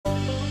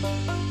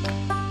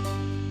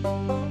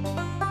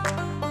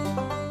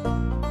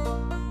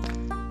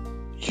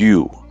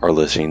You are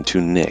listening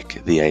to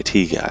Nick, the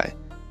IT Guy,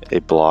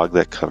 a blog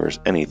that covers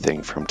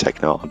anything from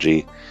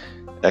technology,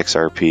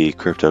 XRP,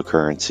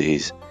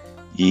 cryptocurrencies,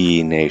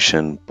 Yee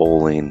Nation,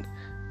 bowling,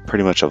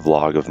 pretty much a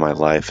vlog of my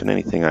life and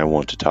anything I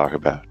want to talk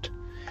about.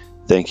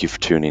 Thank you for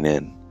tuning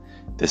in.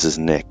 This is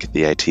Nick,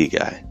 the IT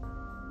Guy.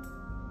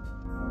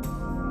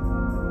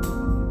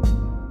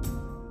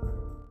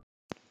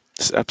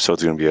 This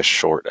episode's going to be a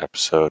short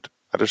episode.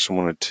 I just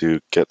wanted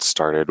to get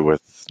started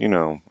with,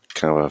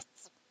 kind of a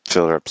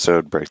filler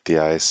episode, break the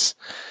ice.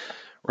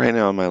 Right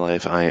now in my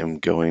life, I am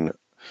going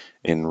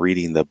and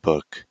reading the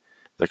book,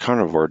 The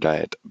Carnivore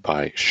Diet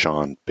by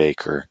Shawn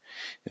Baker.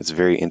 It's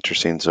very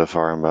interesting so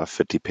far. I'm about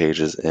 50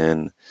 pages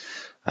in.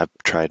 I've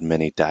tried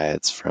many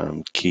diets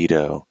from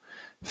keto,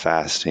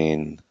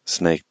 fasting,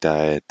 snake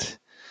diet,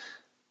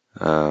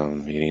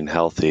 eating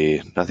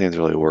healthy. Nothing's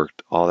really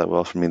worked all that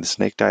well for me. The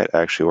snake diet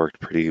actually worked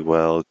pretty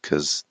well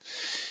because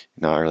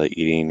you're not really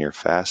eating, you're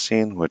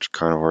fasting, which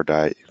carnivore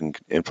diet, you can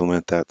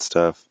implement that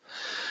stuff.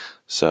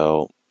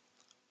 So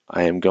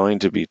I am going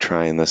to be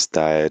trying this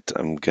diet.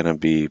 I'm going to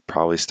be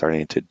probably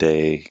starting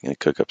today. Going to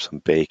cook up some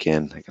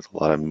bacon. I got a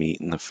lot of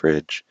meat in the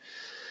fridge.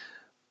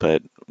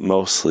 But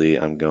mostly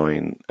I'm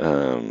going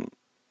to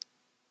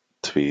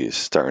be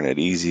starting it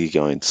easy,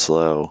 going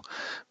slow.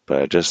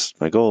 But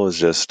my goal is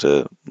just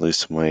to lose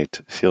some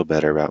weight, feel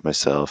better about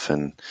myself,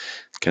 and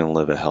kind of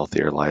live a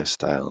healthier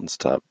lifestyle and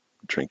stop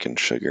drinking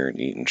sugar and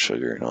eating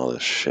sugar and all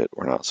this shit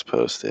we're not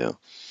supposed to.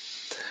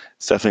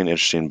 It's definitely an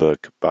interesting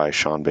book by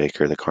Shawn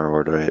Baker. The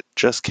Carnivore Diet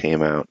just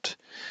came out.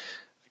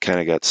 I kind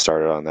of got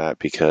started on that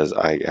because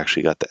I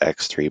actually got the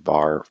X3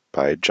 bar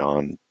by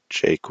John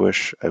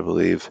Jaquish, I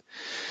believe.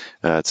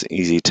 It's an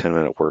easy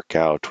 10-minute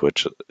workout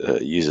which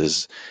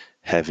uses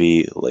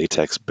heavy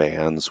latex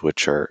bands,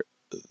 which are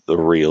the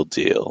real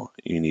deal.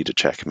 You need to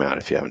check them out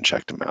if you haven't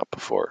checked them out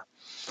before.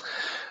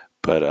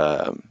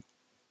 But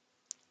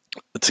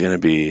it's going to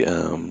be,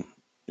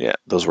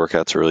 those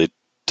workouts are really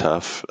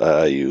tough.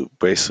 You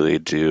basically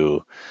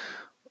do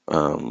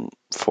 4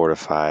 to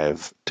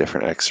 5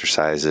 different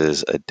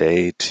exercises a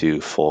day to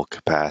full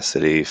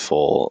capacity,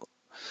 full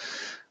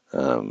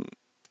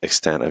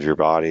extent of your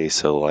body.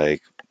 So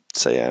like,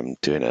 say I'm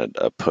doing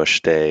a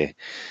push day.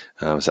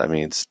 So that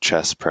means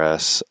chest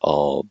press.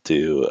 I'll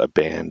do a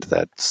band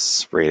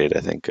that's rated,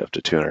 I think, up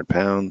to 200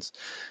 pounds.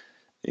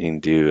 You can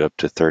do up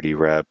to 30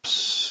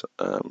 reps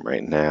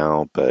right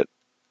now, but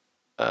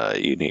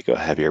you need to go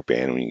heavier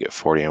band when you get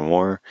 40 or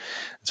more.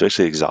 It's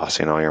basically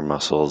exhausting all your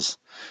muscles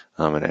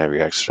and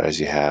every exercise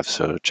you have.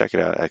 So check it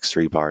out,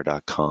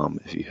 x3bar.com,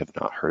 if you have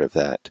not heard of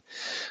that.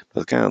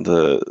 But kind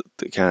of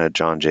the kind of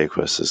John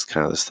Jaquish is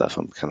kind of the stuff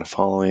I'm kind of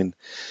following.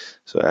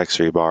 So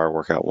X3 bar,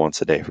 workout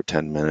once a day for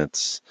 10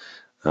 minutes.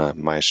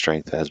 My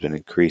strength has been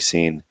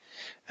increasing,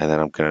 and then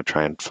I'm going to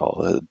try and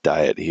follow the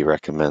diet he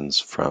recommends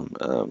from,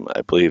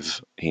 I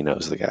believe he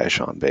knows the guy,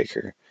 Shawn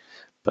Baker.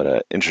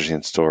 But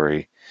interesting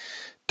story,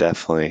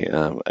 definitely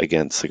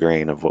against the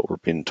grain of what we're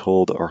being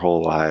told our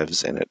whole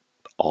lives, and it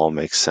all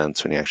makes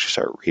sense when you actually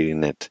start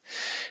reading it.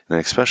 And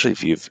especially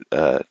if you've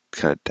kind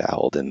of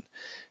dabbled in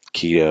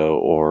keto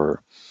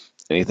or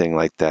anything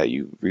like that,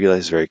 you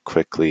realize very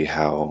quickly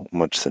how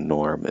much the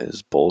norm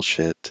is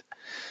bullshit,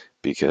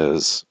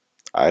 because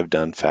I've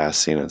done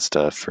fasting and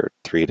stuff for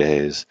 3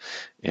 days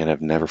and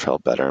I've never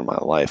felt better in my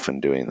life when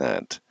doing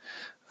that.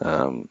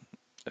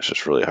 It's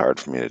just really hard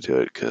for me to do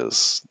it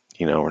because,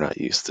 we're not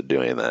used to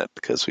doing that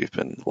because we've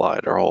been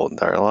lied our whole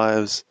entire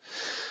lives.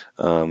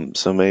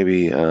 So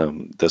maybe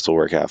this will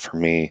work out for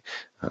me.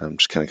 I'm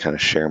just going to kind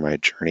of share my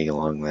journey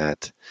along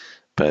that.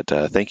 But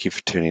thank you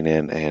for tuning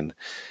in, and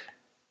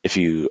if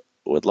you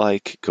would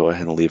like, go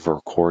ahead and leave a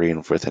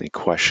recording with any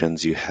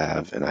questions you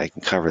have, and I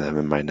can cover them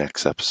in my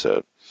next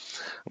episode.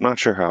 I'm not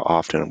sure how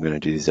often I'm going to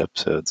do these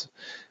episodes.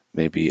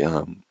 Maybe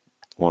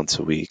once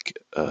a week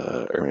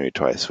or maybe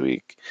twice a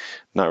week.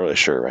 Not really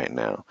sure right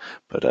now.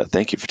 But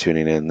thank you for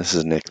tuning in. This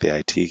is Nick, the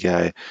IT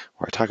Guy,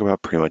 where I talk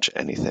about pretty much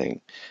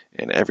anything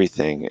and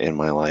everything in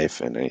my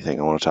life and anything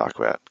I want to talk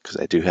about, because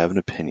I do have an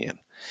opinion.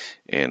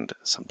 And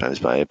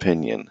sometimes my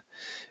opinion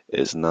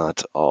is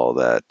not all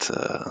that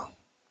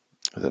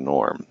the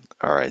norm.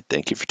 All right.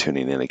 Thank you for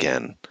tuning in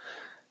again,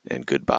 and goodbye.